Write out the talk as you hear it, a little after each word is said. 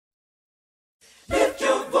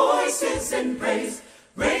voices in praise.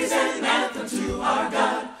 Raise an anthem to our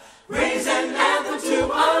God. Raise an anthem to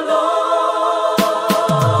our Lord.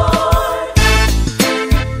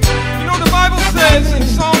 You know, the Bible says in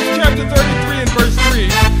Psalms chapter 33 and verse 3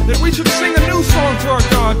 that we should sing a new song to our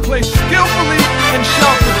God, play skillfully and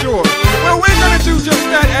shout for joy. Well, we're going to do just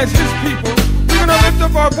that as His people. We're going to lift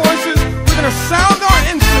up our voices, we're going to sound our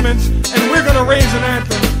instruments, and we're going to raise an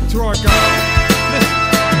anthem to our God. Listen.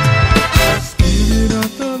 The Spirit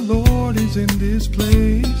of the Lord is in this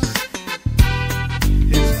place.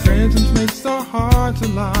 His presence makes our hearts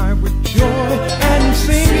alive with joy and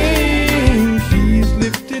singing. He is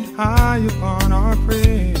lifted high upon our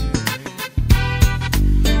praise.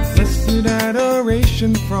 Blessed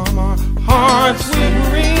adoration from our hearts we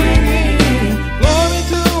bring. Glory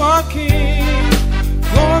to our King,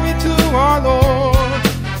 glory to our Lord.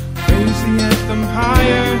 Raise the anthem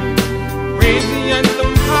higher, raise the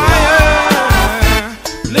anthem higher.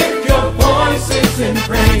 Lift your voices in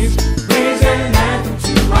praise. Raise an anthem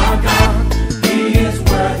to our God. He is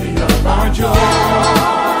worthy of our joy.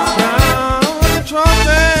 Sound the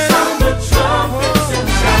trumpet, Sound the trumpets and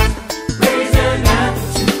shout. Raise an anthem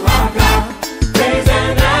to our God. Raise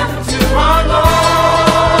an anthem to our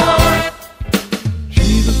Lord.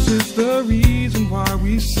 Jesus is the reason why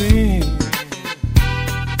we sing.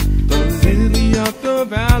 The lily of the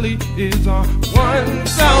valley is our one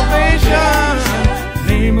salvation.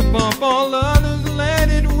 Name above all others, let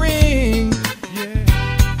it ring. Yeah.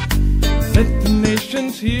 Let the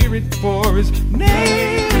nations hear it, for His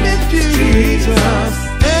name is Jesus.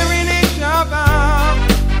 Every knee shall bow,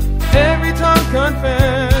 every tongue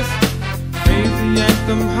confess. Raise the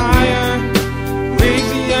anthem higher, raise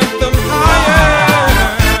the anthem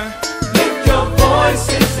higher. Lift your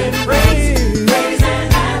voices in praise. Raise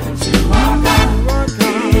an anthem to our God.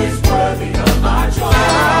 He is worthy of our joy.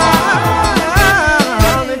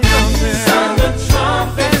 Sound the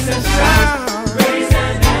trumpets and shout. Raise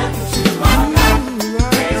an anthem to our God.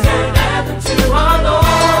 Raise an anthem to our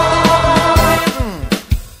Lord.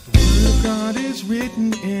 The word of God is written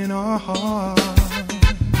in our hearts,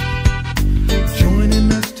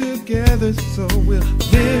 joining us together so we'll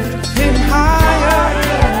lift Him higher.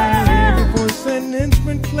 Every voice and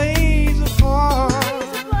instrument plays a part,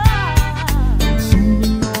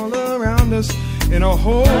 consuming all around us in a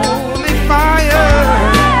holy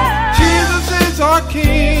fire. Jesus is our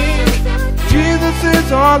King, Jesus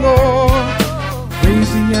is our Lord.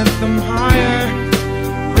 Raise the anthem higher,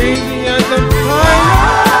 raise the anthem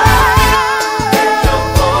higher. Lift your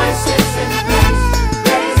voices in praise.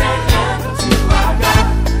 Raise an anthem to our God.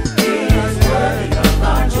 He is worthy of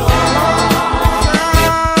our joy.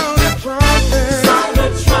 Sound the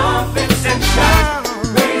trumpets and shout.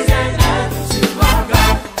 Raise an anthem to our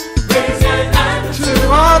God. Raise an anthem to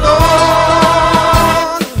our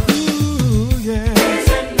Lord. Ooh, yeah. Raise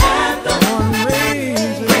an anthem.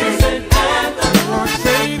 Raise Raise an anthem. our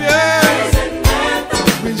Savior. Raise an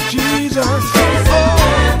anthem. Is Jesus. Raise an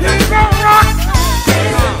anthem. He's our rock,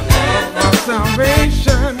 Raise an anthem. our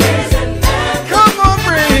salvation. Raise an anthem. Come on,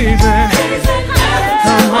 raise it. Raise an anthem.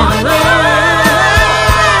 Come on, raise.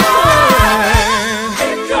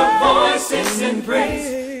 Lift your voices in praise.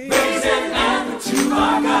 Raise an anthem to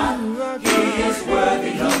our God. He is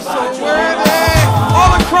worthy of our joy.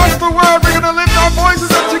 All across the world, we're going to lift our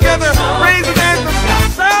voices up together, raise an anthem,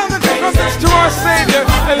 sound the trumpets to our Savior,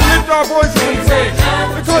 and lift our voices in praise,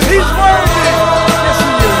 because He's worthy.